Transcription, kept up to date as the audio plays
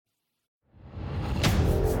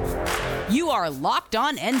You are Locked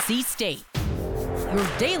On NC State,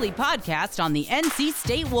 your daily podcast on the NC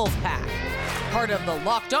State Wolfpack, part of the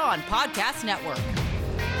Locked On Podcast Network,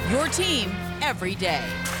 your team every day.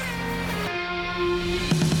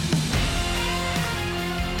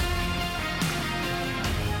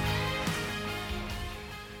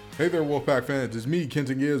 Hey there, Wolfpack fans. It's me,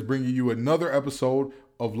 Kenton Gibbs, bringing you another episode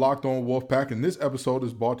of Locked On Wolfpack, and this episode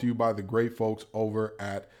is brought to you by the great folks over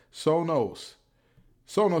at Sonos.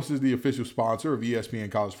 Sonos is the official sponsor of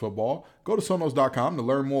ESPN College Football. Go to Sonos.com to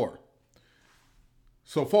learn more.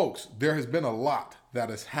 So, folks, there has been a lot that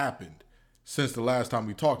has happened since the last time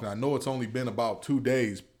we talked. And I know it's only been about 2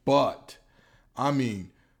 days, but I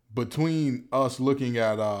mean, between us looking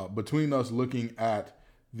at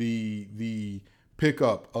the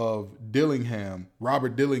pickup of Dillingham,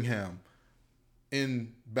 Robert Dillingham,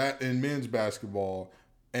 in men's basketball,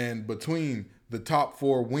 and between the top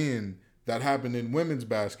 4 win that happened in women's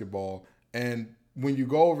basketball, and when you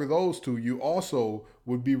go over those two, you also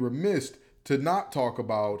would be remiss to not talk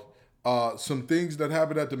about some things that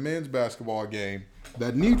happened at the men's basketball game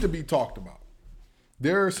that need to be talked about.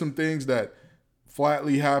 There are some things that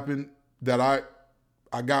flatly happened that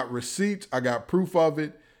I got receipts, I got proof of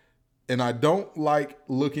it, and I don't like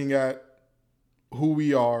looking at who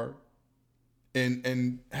we are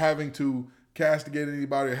and having to castigate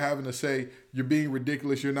anybody or having to say, you're being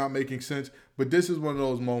ridiculous, you're not making sense. But this is one of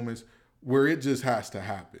those moments where it just has to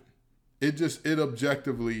happen. It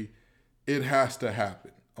objectively has to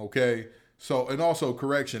happen. Okay. So, and also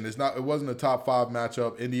correction, it wasn't a top 5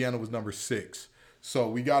 matchup. Indiana was number 6. So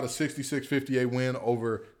we got a 66-58 win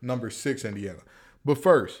over number 6 Indiana. But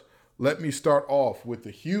first, let me start off with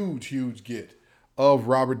the huge get of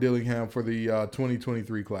Robert Dillingham for the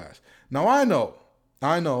 2023 class. Now, I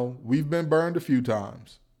know we've been burned a few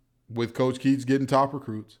times with Coach Keats getting top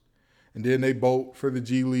recruits, and then they bolt for the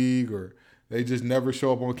G League, or they just never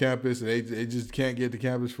show up on campus, and they just can't get to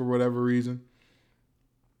campus for whatever reason.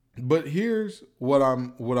 But here's what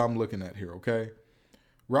I'm looking at here, okay?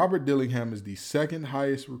 Robert Dillingham is the second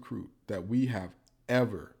highest recruit that we have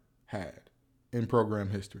ever had in program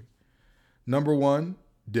history. Number 1,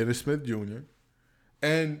 Dennis Smith Jr.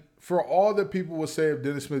 And for all that people will say of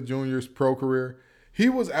Dennis Smith Jr.'s pro career, he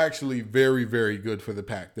was actually very, very good for the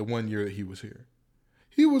Pack the 1 year that he was here.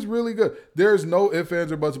 He was really good. There's no ifs,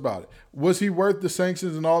 ands, or buts about it. Was he worth the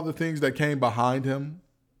sanctions and all the things that came behind him?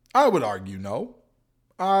 I would argue no.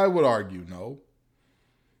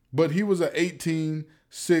 But he was an 18,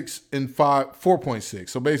 6, and 5, 4.6,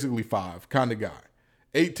 so basically 5 kind of guy.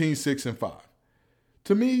 18, 6, and 5.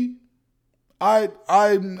 To me,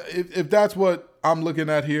 if that's what I'm looking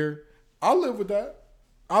at here, I'll live with that.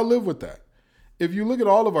 If you look at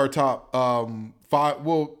all of our top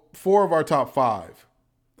 4 of our top 5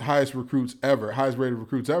 highest rated recruits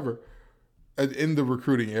ever, in the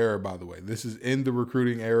recruiting era, by the way. This is in the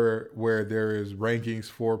recruiting era where there is rankings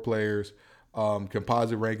for players,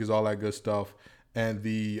 composite rankings, all that good stuff. And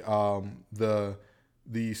the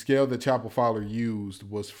scale that Chapel Fowler used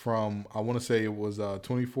was from, I want to say it was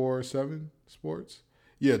 24/7 Sports.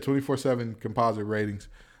 Yeah, 24/7 composite ratings.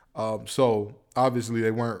 So obviously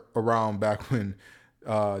they weren't around back when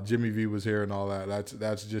Jimmy V was here and all that.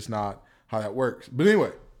 That's just not how that works. But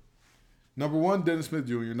anyway, number 1, Dennis Smith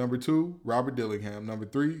Jr. Number 2, Robert Dillingham. Number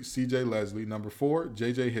 3, C.J. Leslie. Number 4,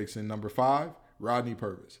 J.J. Hickson. Number 5, Rodney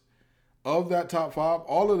Purvis. Of that top 5,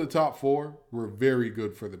 all of the top 4 were very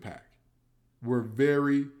good for the Pack. Were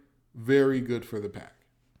very, very good for the Pack.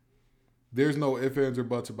 There's no ifs, ands, or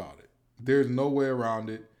buts about it. There's no way around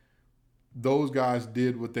it. Those guys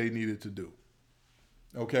did what they needed to do.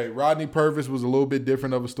 Okay, Rodney Purvis was a little bit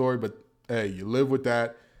different of a story, but hey, you live with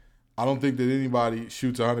that. I don't think that anybody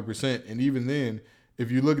shoots 100%. And even then,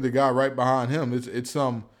 if you look at the guy right behind him, it's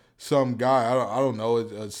some guy, I don't know,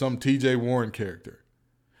 it's some TJ Warren character.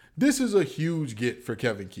 This is a huge get for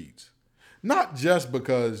Kevin Keats. Not just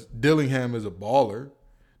because Dillingham is a baller,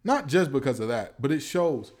 not just because of that, but it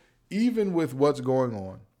shows, even with what's going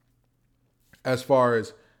on, as far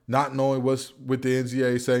as not knowing what's with the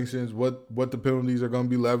NCAA sanctions, what the penalties are going to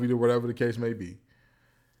be levied or whatever the case may be,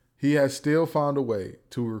 he has still found a way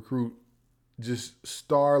to recruit just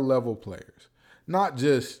star-level players, not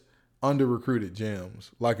just under-recruited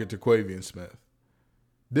gems like a Terquavian Smith.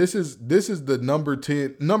 This is the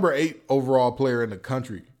number 8 overall player in the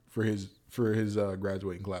country for his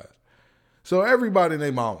graduating class. So everybody and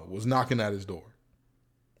their mama was knocking at his door,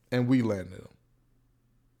 and we landed him.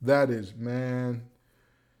 That is, man,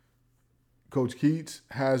 Coach Keats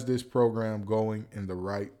has this program going in the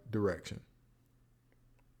right direction.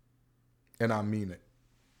 And I mean it.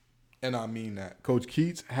 And I mean that. Coach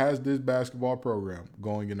Keats has this basketball program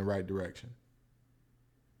going in the right direction.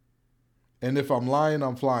 And if I'm lying,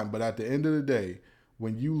 I'm flying. But at the end of the day,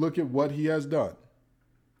 when you look at what he has done,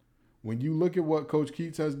 when you look at what Coach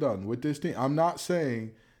Keats has done with this team, I'm not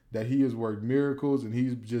saying that he has worked miracles and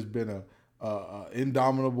he's just been a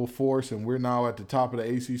indomitable force and we're now at the top of the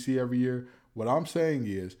ACC every year. What I'm saying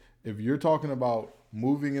is, if you're talking about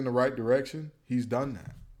moving in the right direction, he's done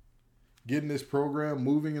that. Getting this program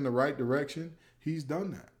moving in the right direction, he's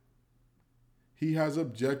done that. He has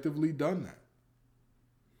objectively done that.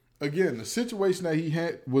 Again, the situation that he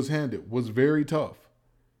was handed was very tough.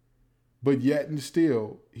 But yet and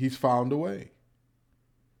still, he's found a way.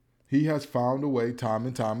 He has found a way time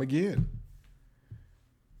and time again.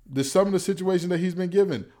 Some of the situations that he's been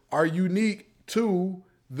given are unique to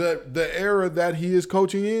the era that he is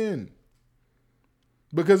coaching in.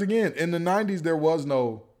 Because again, in the 90s, there was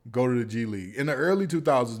no go to the G League. In the early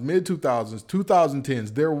 2000s, mid-2000s,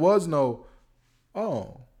 2010s, there was no,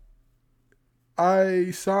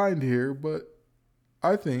 I signed here, but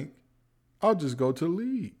I think I'll just go to the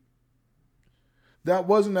league. That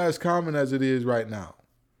wasn't as common as it is right now.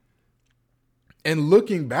 And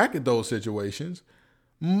looking back at those situations,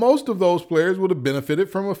 most of those players would have benefited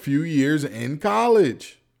from a few years in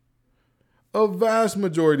college. A vast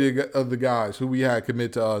majority of the guys who we had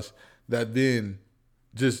commit to us that then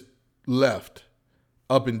just left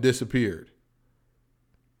up and disappeared.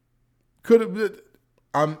 Could have been,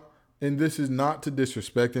 and this is not to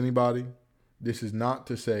disrespect anybody. This is not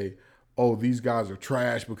to say, oh, these guys are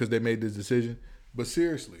trash because they made this decision. But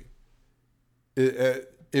seriously,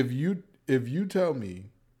 if you tell me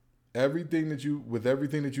everything that you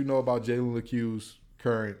know about Jalen Lecqueu's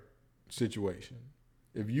current situation,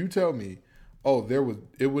 if you tell me, oh,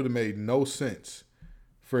 it would have made no sense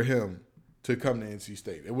for him to come to NC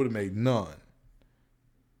State. It would have made none.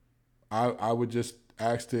 I would just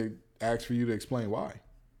ask for you to explain why.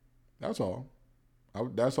 That's all.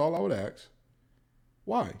 That's all I would ask.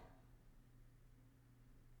 Why?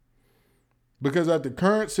 Because at the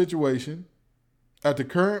current situation, at the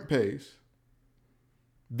current pace,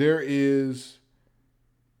 this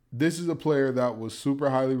is a player that was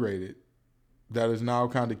super highly rated that is now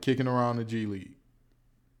kind of kicking around the G League.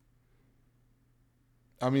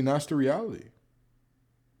 I mean, that's the reality.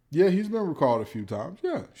 Yeah, he's been recalled a few times.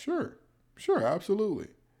 Yeah, sure, absolutely.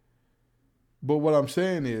 But what I'm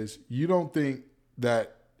saying is, you don't think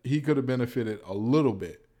that he could have benefited a little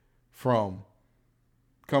bit from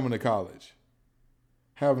coming to college,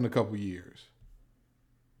 having a couple years?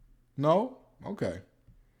 No? Okay.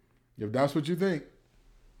 If that's what you think.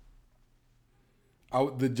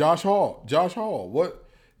 Josh Hall, what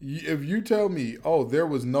if you tell me, oh, there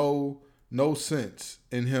was no sense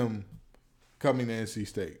in him coming to NC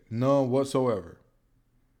State? None whatsoever.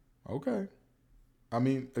 Okay. I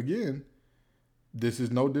mean, again, this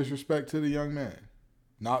is no disrespect to the young man.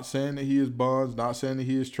 Not saying that he is buns, not saying that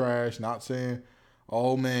he is trash, not saying,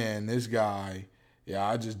 oh man, this guy, yeah,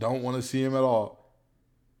 I just don't want to see him at all.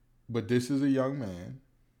 But this is a young man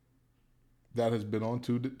that has been on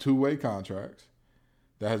two-way contracts,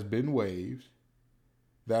 that has been waived,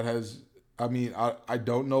 that has, I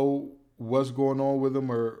don't know what's going on with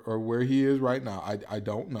him or where he is right now. I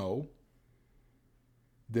don't know.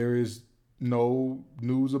 There is no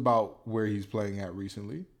news about where he's playing at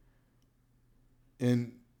recently.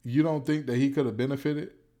 And you don't think that he could have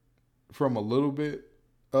benefited from a little bit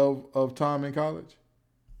of time in college?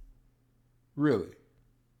 Really?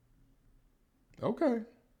 Okay.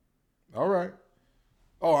 All right.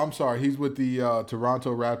 Oh, I'm sorry. He's with the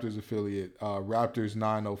Toronto Raptors affiliate, Raptors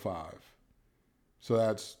 905. So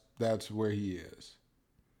that's where he is.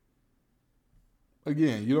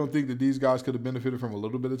 Again, you don't think that these guys could have benefited from a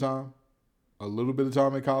little bit of time? A little bit of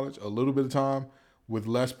time in college? A little bit of time with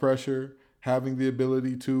less pressure, having the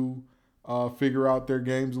ability to figure out their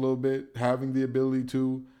games a little bit, having the ability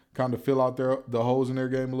to kind of fill out the holes in their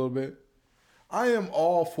game a little bit? I am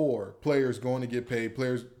all for players going to get paid,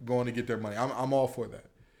 players going to get their money. I'm all for that.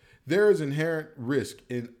 There is inherent risk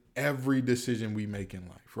in every decision we make in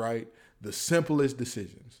life, right? The simplest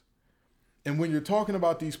decisions. And when you're talking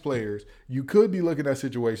about these players, you could be looking at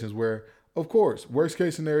situations where, of course, worst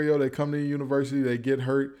case scenario, they come to a university, they get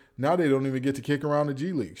hurt. Now they don't even get to kick around the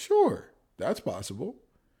G League. Sure, that's possible.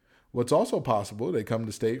 What's also possible, they come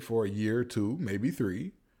to state for a year or two, maybe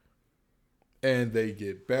 3, and they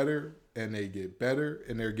get better and they get better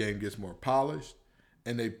and their game gets more polished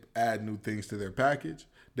and they add new things to their package.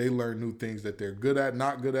 They learn new things that they're good at,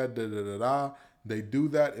 not good at, da-da-da-da. They do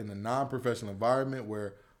that in a non-professional environment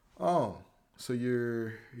where, so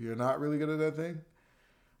you're not really good at that thing?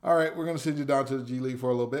 All right, we're going to send you down to the G League for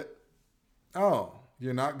a little bit. Oh,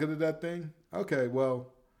 you're not good at that thing? Okay, well,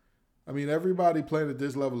 I mean, everybody playing at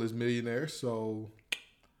this level is millionaires, so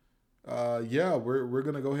yeah, we're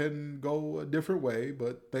gonna go ahead and go a different way.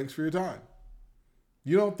 But thanks for your time.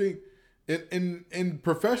 You don't think in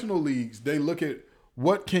professional leagues they look at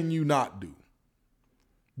what can you not do?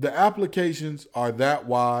 The applications are that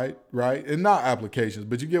wide, right? And not applications,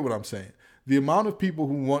 but you get what I'm saying. The amount of people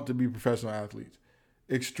who want to be professional athletes,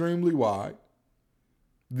 extremely wide.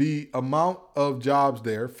 The amount of jobs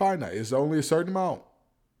there, finite. It's only a certain amount.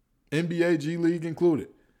 NBA, G League included.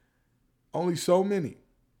 Only so many.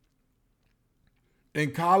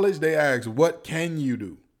 In college, they ask, what can you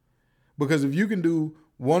do? Because if you can do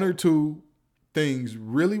one or two things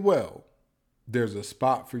really well, there's a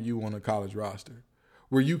spot for you on a college roster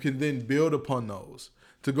where you can then build upon those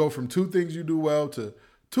to go from two things you do well to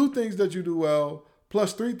two things that you do well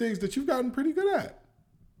plus three things that you've gotten pretty good at.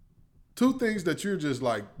 Two things that you're just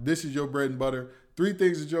like, this is your bread and butter. Three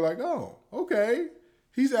things that you're like, oh, okay.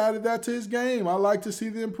 He's added that to his game. I like to see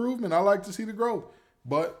the improvement. I like to see the growth.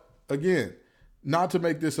 But again, not to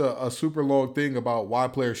make this a super long thing about why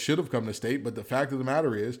players should have come to state, but the fact of the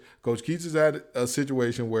matter is Coach Keats is at a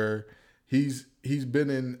situation where he's been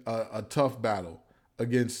in a tough battle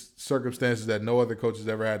against circumstances that no other coach has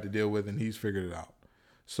ever had to deal with, and he's figured it out.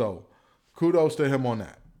 So kudos to him on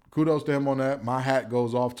that. Kudos to him on that. My hat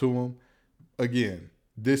goes off to him. Again,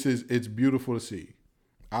 it's beautiful to see.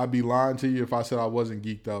 I'd be lying to you if I said I wasn't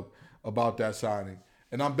geeked up about that signing.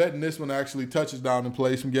 And I'm betting this one actually touches down and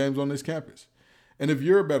plays some games on this campus. And if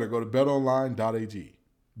you're a bettor, go to betonline.ag.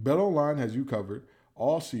 BetOnline has you covered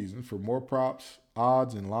all season for more props,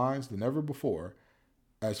 odds, and lines than ever before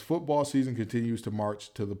as football season continues to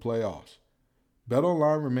march to the playoffs.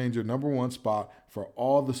 BetOnline remains your number one spot for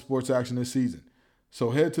all the sports action this season.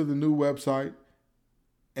 So head to the new website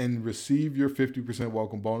and receive your 50%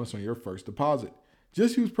 welcome bonus on your first deposit.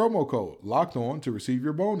 Just use promo code LOCKEDON to receive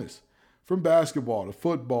your bonus. From basketball to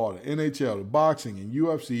football to NHL to boxing and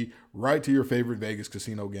UFC, right to your favorite Vegas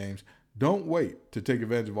casino games. Don't wait to take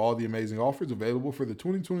advantage of all the amazing offers available for the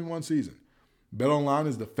 2021 season. BetOnline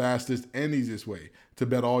is the fastest and easiest way to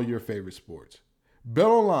bet all your favorite sports.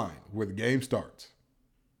 BetOnline, where the game starts.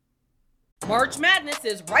 March Madness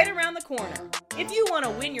is right around the corner. If you want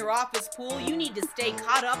to win your office pool, you need to stay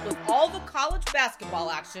caught up with all the college basketball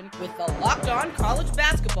action with the Locked On College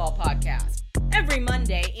Basketball Podcast. Every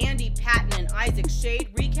Monday, Andy Patton and Isaac Shade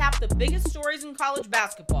recap the biggest stories in college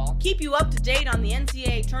basketball, keep you up to date on the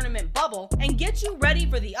NCAA tournament bubble, and get you ready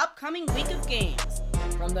for the upcoming week of games.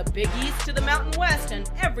 From the Big East to the Mountain West and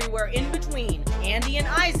everywhere in between, Andy and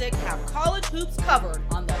Isaac have college hoops covered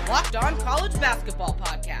on the Locked On College Basketball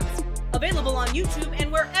Podcast. Available on YouTube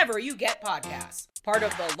and wherever you get podcasts. Part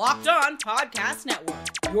of the Locked On Podcast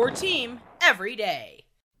Network. Your team every day.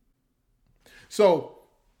 So,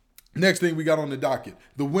 next thing we got on the docket,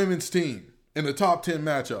 the women's team in the top 10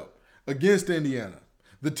 matchup against Indiana.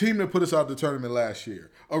 The team that put us out the tournament last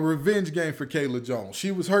year. A revenge game for Kayla Jones.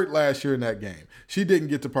 She was hurt last year in that game. She didn't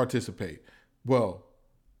get to participate. Well,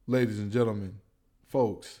 ladies and gentlemen,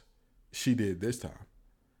 folks, she did this time.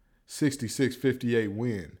 66-58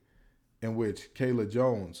 win, in which Kayla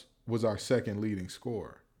Jones was our second leading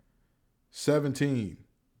scorer. 17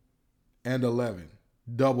 and 11,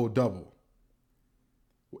 double-double.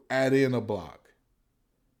 Add in a block.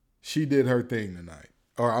 She did her thing tonight.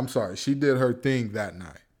 Or I'm sorry, she did her thing that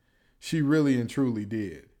night. She really and truly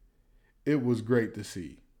did. It was great to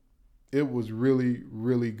see. It was really,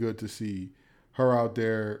 really good to see her out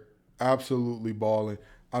there absolutely balling.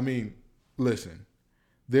 I mean, listen,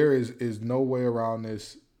 there is no way around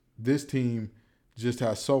this. This team just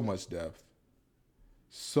has so much depth.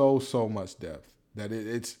 So much depth that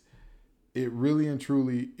it really and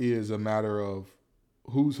truly is a matter of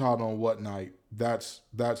who's hot on what night. That's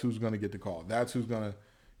who's going to get the call. That's who's going to,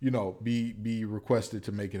 be requested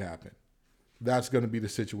to make it happen. That's going to be the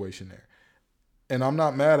situation there. And I'm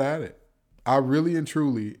not mad at it. I really and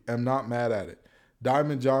truly am not mad at it.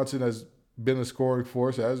 Diamond Johnson has been a scoring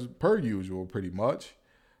force as per usual, pretty much.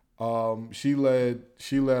 She led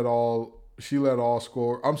all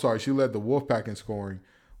score. I'm sorry, she led the Wolfpack in scoring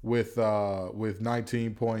with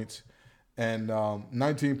 19 points and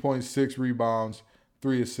 19.6 rebounds,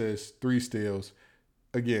 3 assists, 3 steals.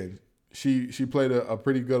 Again, she played a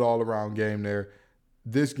pretty good all-around game there.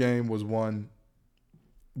 This game was one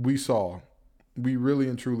we really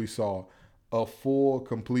and truly saw a full,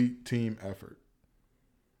 complete team effort.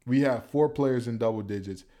 We have 4 players in double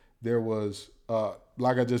digits. There was,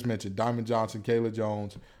 like I just mentioned, Diamond Johnson, Kayla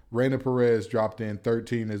Jones, Raina Perez dropped in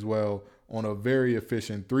 13 as well on a very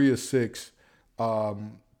efficient 3 of 6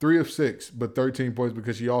 3 of 6, but 13 points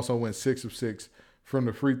because she also went 6 of 6 from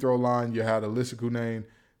the free throw line. You had Alyssa Cunane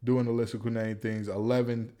doing Alyssa Cunane things,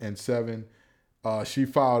 11 and 7. She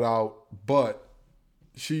fouled out, but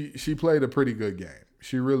she played a pretty good game.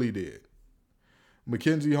 She really did.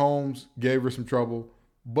 Mackenzie Holmes gave her some trouble,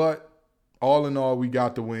 but all in all, we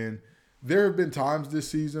got the win. There have been times this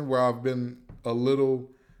season where I've been a little,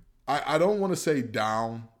 I don't want to say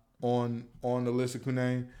down on Alyssa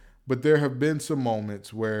Cunane, but there have been some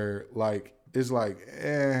moments where it's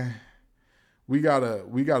we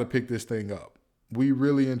gotta pick this thing up. We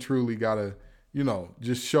really and truly gotta,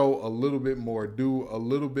 just show a little bit more, do a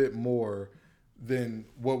little bit more than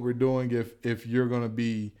what we're doing if you're gonna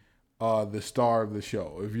be the star of the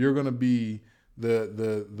show. If you're gonna be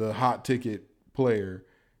the hot ticket player,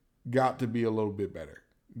 got to be a little bit better.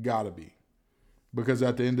 Gotta be. Because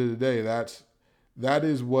at the end of the day, that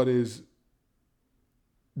is what is.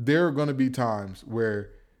 There are going to be times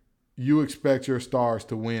where you expect your stars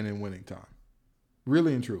to win in winning time.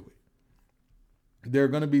 Really and truly. There are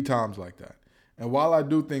going to be times like that. And while I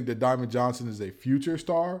do think that Diamond Johnson is a future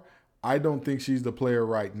star, I don't think she's the player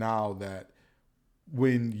right now that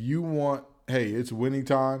when you want, hey, it's winning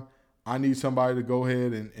time, I need somebody to go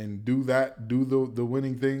ahead and do the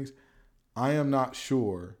winning things. I am not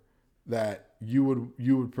sure that you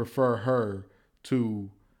would prefer her to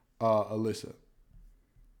Alyssa.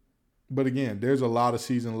 But again, there's a lot of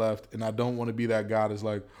season left, and I don't want to be that guy that's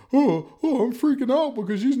like, oh, I'm freaking out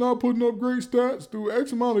because she's not putting up great stats through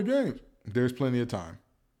X amount of games. There's plenty of time.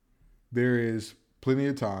 There is plenty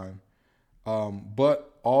of time.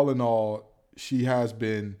 But all in all, she has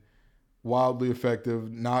been wildly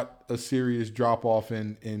effective, not a serious drop-off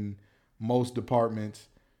in most departments.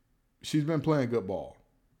 She's been playing good ball.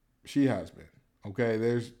 She has been. Okay,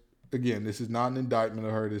 this is not an indictment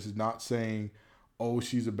of her. This is not saying, oh,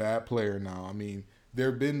 she's a bad player now. I mean,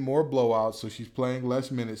 there have been more blowouts, so she's playing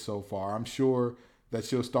less minutes so far. I'm sure that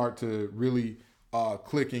she'll start to really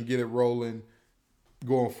click and get it rolling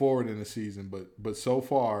going forward in the season. But so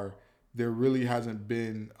far, there really hasn't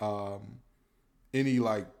been any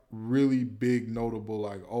really big notable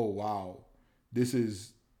oh wow, this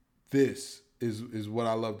is what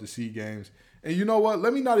I love to see games. And you know what?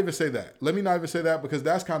 Let me not even say that. Because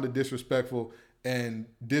that's kind of disrespectful and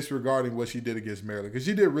disregarding what she did against Maryland, because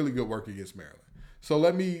she did really good work against Maryland. So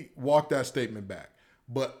let me walk that statement back.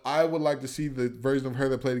 But I would like to see the version of her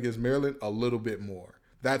that played against Maryland a little bit more.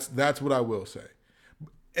 That's what I will say.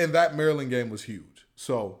 And that Maryland game was huge.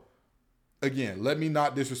 So again, let me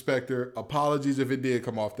not disrespect her. Apologies if it did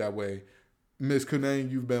come off that way. Ms.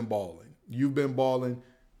 Cunane, you've been balling.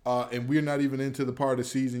 And we're not even into the part of the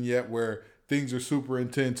season yet where things are super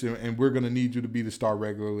intense and we're going to need you to be the star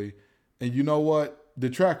regularly. And you know what? The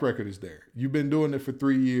track record is there. You've been doing it for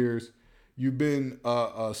 3 years. You've been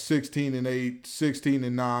 16-8,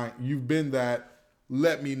 16-9. You've been that.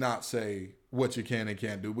 Let me not say what you can and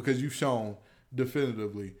can't do, because you've shown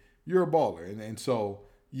definitively you're a baller. And so,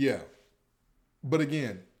 yeah. But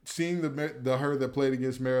again, seeing the her that played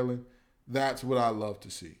against Maryland, that's what I love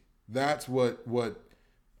to see. That's what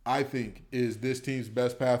I think is this team's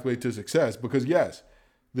best pathway to success. Because yes,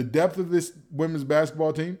 the depth of this women's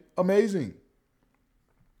basketball team, amazing.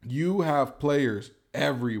 You have players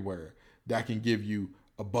everywhere that can give you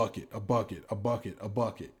a bucket.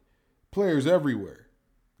 Players everywhere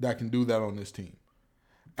that can do that on this team.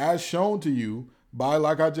 As shown to you by,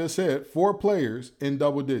 like I just said, 4 players in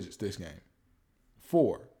double digits this game.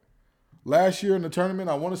 4. Last year in the tournament,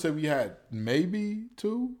 I want to say we had maybe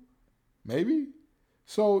 2. Maybe.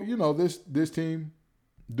 So, this team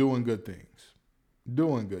doing good things.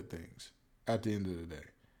 At the end of the day.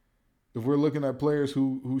 If we're looking at players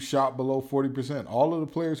who shot below 40%, all of the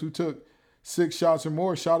players who took 6 shots or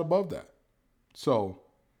more shot above that. So,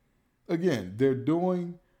 again, they're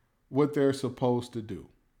doing what they're supposed to do.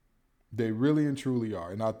 They really and truly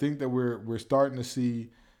are. And I think that we're starting to see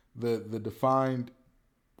the defined,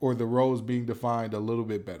 or the roles being defined a little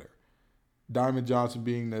bit better. Diamond Johnson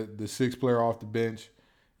being the 6th player off the bench.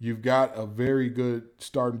 You've got a very good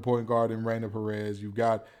starting point guard in Raina Perez. You've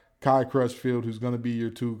got Kai Crutchfield, who's going to be your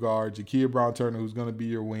 2 guard. Jakia Brown-Turner, who's going to be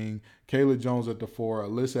your wing. Kayla Jones at the 4.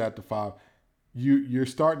 Alyssa at the 5. You're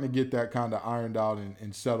starting to get that kind of ironed out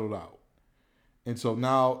and settled out. And so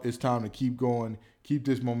now it's time to keep going, keep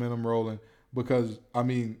this momentum rolling. Because, I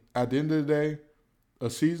mean, at the end of the day, a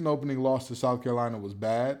season-opening loss to South Carolina was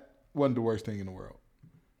bad. Wasn't the worst thing in the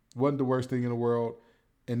world.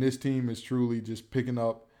 And this team is truly just picking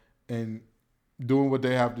up and doing what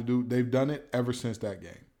they have to do. They've done it ever since that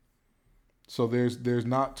game. So there's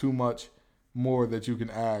not too much more that you can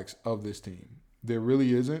ask of this team. There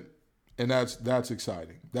really isn't. And that's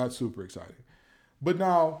exciting. That's super exciting. But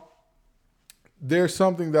now there's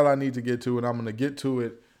something that I need to get to, and I'm going to get to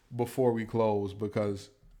it before we close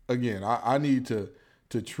because, again, I need to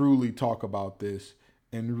truly talk about this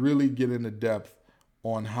and really get into depth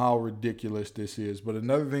on how ridiculous this is. But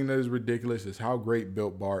another thing that is ridiculous is how great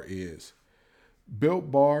Built Bar is.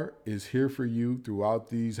 Built Bar is here for you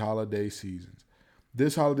throughout these holiday seasons.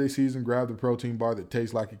 This holiday season, grab the protein bar that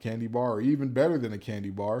tastes like a candy bar, or even better than a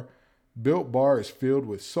candy bar. Built Bar is filled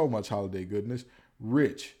with so much holiday goodness,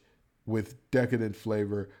 rich with decadent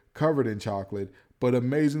flavor, covered in chocolate, but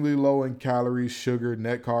amazingly low in calories, sugar,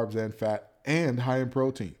 net carbs, and fat, and high in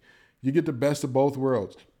protein. You get the best of both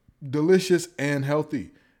worlds, delicious and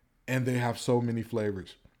healthy, and they have so many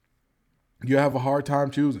flavors. You have a hard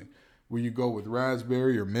time choosing. Will you go with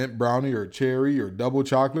raspberry or mint brownie or cherry or double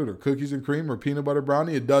chocolate or cookies and cream or peanut butter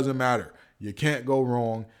brownie? It doesn't matter. You can't go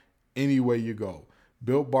wrong any way you go.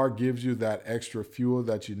 Built Bar gives you that extra fuel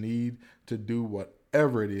that you need to do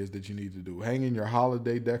whatever it is that you need to do. Hanging your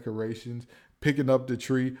holiday decorations, picking up the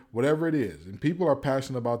tree, whatever it is. And people are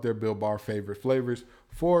passionate about their Built Bar favorite flavors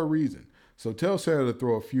for a reason. So tell Santa to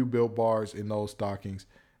throw a few Built Bars in those stockings.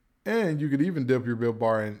 And you could even dip your Built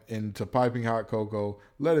Bar into piping hot cocoa,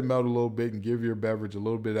 let it melt a little bit, and give your beverage a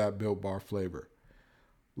little bit of that Built Bar flavor.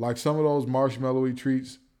 Like some of those marshmallowy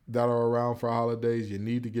treats that are around for holidays, you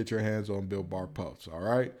need to get your hands on Built Bar Puffs, all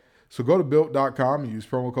right? So go to Built.com and use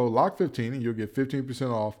promo code LOCK15 and you'll get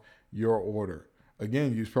 15% off your order.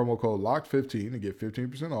 Again, use promo code LOCK15 and get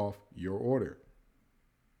 15% off your order.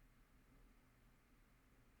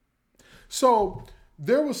 So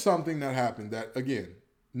there was something that happened that, again,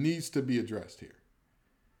 needs to be addressed here.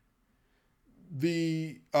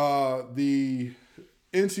 The NC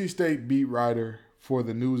State beat writer for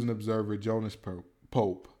the News and Observer, Jonas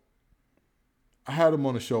Pope, I had him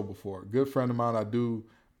on the show before. Good friend of mine. I do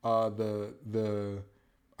I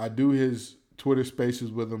do his Twitter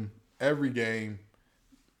Spaces with him every game.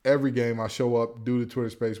 Every game I show up, do the Twitter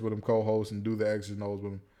Space with him, co-host, and do the X's and O's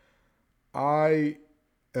with him. I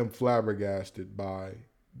am flabbergasted by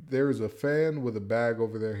there is a fan with a bag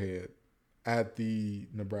over their head at the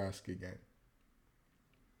Nebraska game.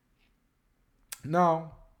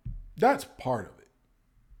 Now, that's part of it.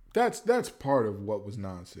 That's part of what was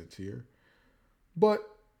nonsense here. But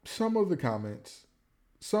some of the comments,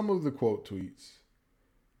 some of the quote tweets,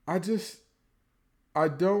 I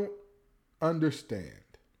don't understand.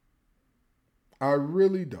 I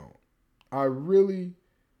really don't. I'm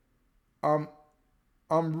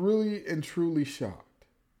really and truly shocked.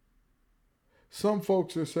 Some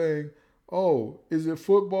folks are saying, oh, is it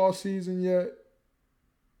football season yet?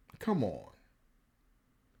 Come on.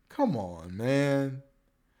 Come on, man.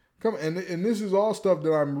 Come and this is all stuff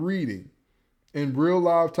that I'm reading in real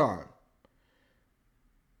live time.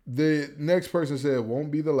 The next person said,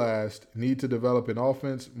 won't be the last. Need to develop an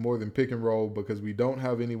offense more than pick and roll because we don't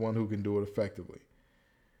have anyone who can do it effectively.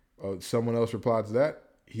 Someone else replied to that,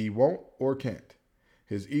 he won't or can't.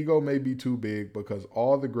 His ego may be too big because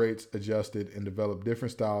all the greats adjusted and developed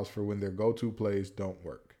different styles for when their go-to plays don't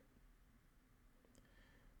work.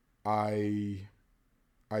 I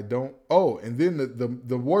don't. Oh, and then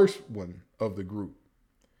the worst one of the group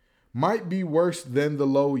might be worse than the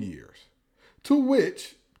low years. To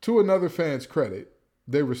which, to another fan's credit,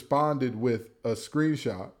 they responded with a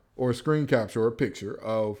screenshot or a screen capture or a picture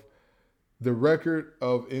of the record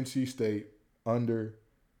of NC State under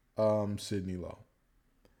Sidney Lowe.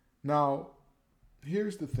 Now,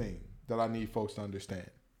 here's the thing that I need folks to understand.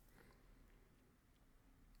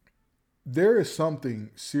 There is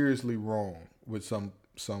something seriously wrong with some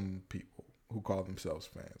people who call themselves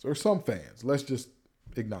fans, or some fans. Let's just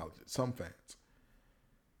acknowledge it. Some fans.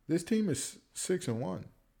 This team is 6-1.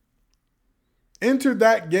 Entered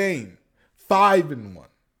that game 5-1.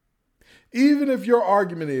 Even if your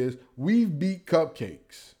argument is we've beat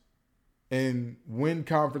cupcakes and when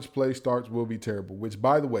conference play starts will be terrible, which,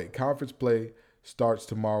 by the way, conference play starts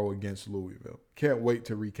tomorrow against Louisville. Can't wait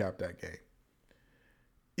to recap that game.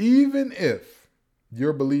 Even if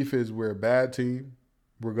your belief is we're a bad team,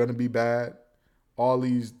 we're going to be bad, all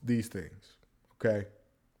these things, okay?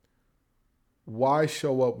 Why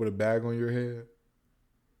show up with a bag on your head?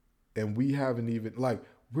 And we haven't even,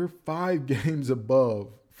 we're 5 games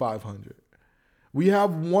above 500. We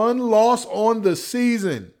have 1 loss on the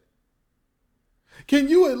season. Can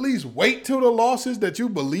you at least wait till the losses that you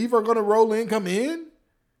believe are going to roll in come in?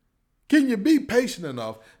 Can you be patient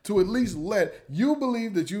enough to at least let you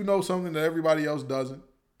believe that you know something that everybody else doesn't?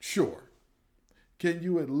 Sure. Can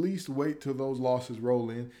you at least wait till those losses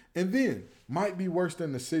roll in? And then, might be worse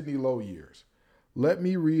than the Sidney Lowe years. Let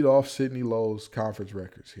me read off Sidney Lowe's conference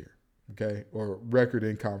records here, okay, or record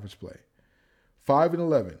in conference play.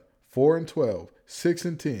 5-11, 4-12,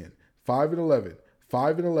 6-10, 5-11,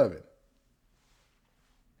 5-11.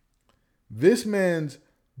 This man's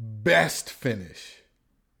best finish,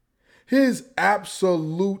 his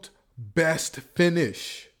absolute best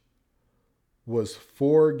finish, was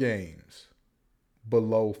 4 games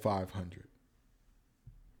below 500.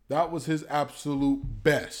 That was his absolute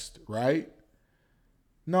best, right?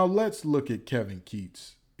 Now let's look at Kevin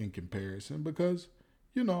Keatts in comparison because,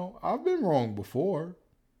 you know, I've been wrong before.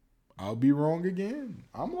 I'll be wrong again.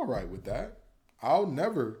 I'm all right with that. I'll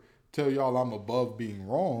never tell y'all I'm above being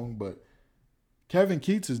wrong, but Kevin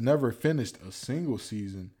Keatts has never finished a single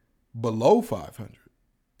season below 500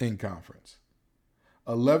 in conference.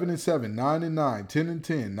 11-7, 9-9,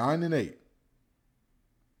 10-10, 9-8.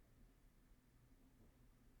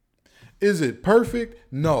 Is it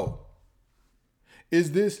perfect? No.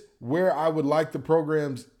 Is this where I would like the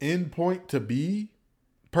program's endpoint to be,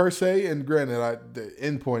 per se? And granted, the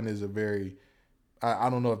endpoint is a very, I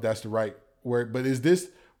don't know if that's the right word, but is this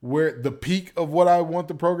where the peak of what I want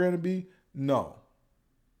the program to be? No.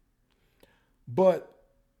 But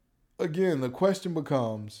again, the question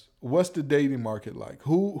becomes, what's the dating market like?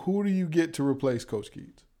 Who do you get to replace Coach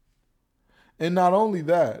Keatts? And not only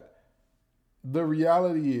that, the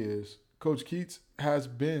reality is Coach Keatts has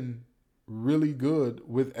been really good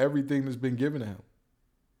with everything that's been given to him.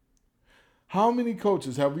 How many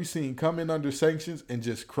coaches have we seen come in under sanctions and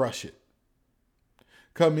just crush it?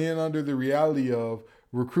 Come in under the reality of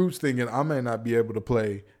recruits thinking I may not be able to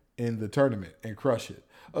play in the tournament and crush it,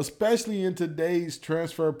 especially in today's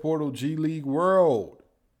transfer portal G League world.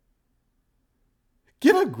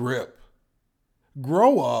 Get a grip.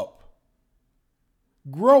 Grow up.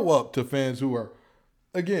 Grow up to fans who are,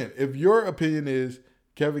 again, if your opinion is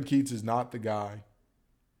Kevin Keatts is not the guy,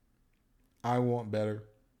 I want better,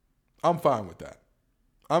 I'm fine with that.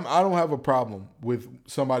 I don't have a problem with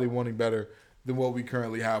somebody wanting better than what we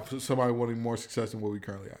currently have, somebody wanting more success than what we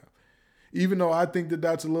currently have. Even though I think that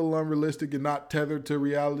that's a little unrealistic and not tethered to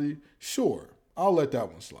reality, sure, I'll let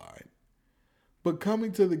that one slide. But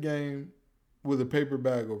coming to the game with a paper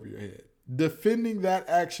bag over your head, defending that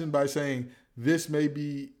action by saying this may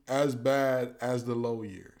be as bad as the low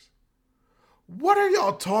years. What are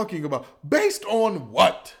y'all talking about? Based on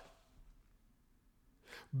what?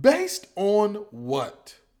 Based on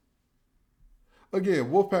what?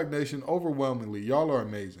 Again, Wolfpack Nation, overwhelmingly, y'all are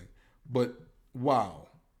amazing. But wow,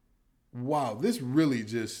 this really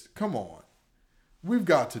just, come on. We've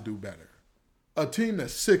got to do better. A team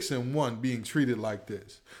that's 6-1 being treated like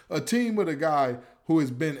this. A team with a guy who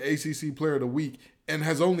has been ACC Player of the Week and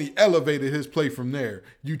has only elevated his play from there,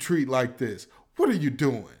 you treat like this. What are you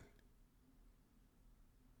doing?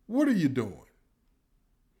 What are you doing?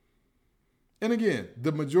 And again,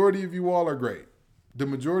 the majority of you all are great. The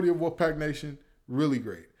majority of Wolfpack Nation, really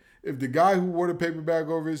great. If the guy who wore the paper bag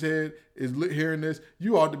over his head is hearing this,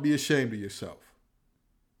 you ought to be ashamed of yourself.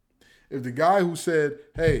 If the guy who said,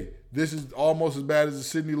 hey, this is almost as bad as the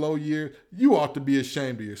Sidney Lowe year, you ought to be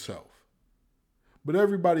ashamed of yourself. But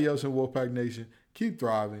everybody else in Wolfpack Nation, keep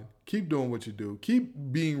thriving, keep doing what you do, keep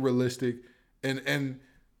being realistic. And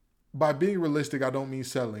by being realistic, I don't mean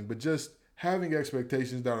settling, but just having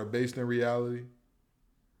expectations that are based in reality.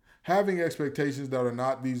 Having expectations that are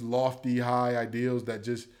not these lofty, high ideals that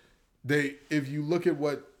just, if you look at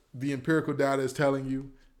what the empirical data is telling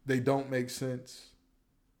you, they don't make sense.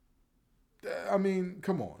 I mean,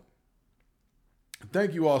 come on.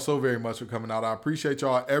 Thank you all so very much for coming out. I appreciate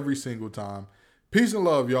y'all every single time. Peace and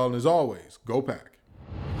love, y'all. And as always, go Pack.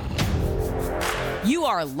 You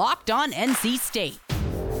are Locked On NC State,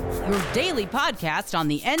 your daily podcast on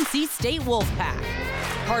the NC State Wolfpack,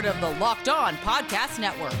 part of the Locked On Podcast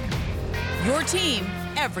Network, your team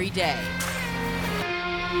every day.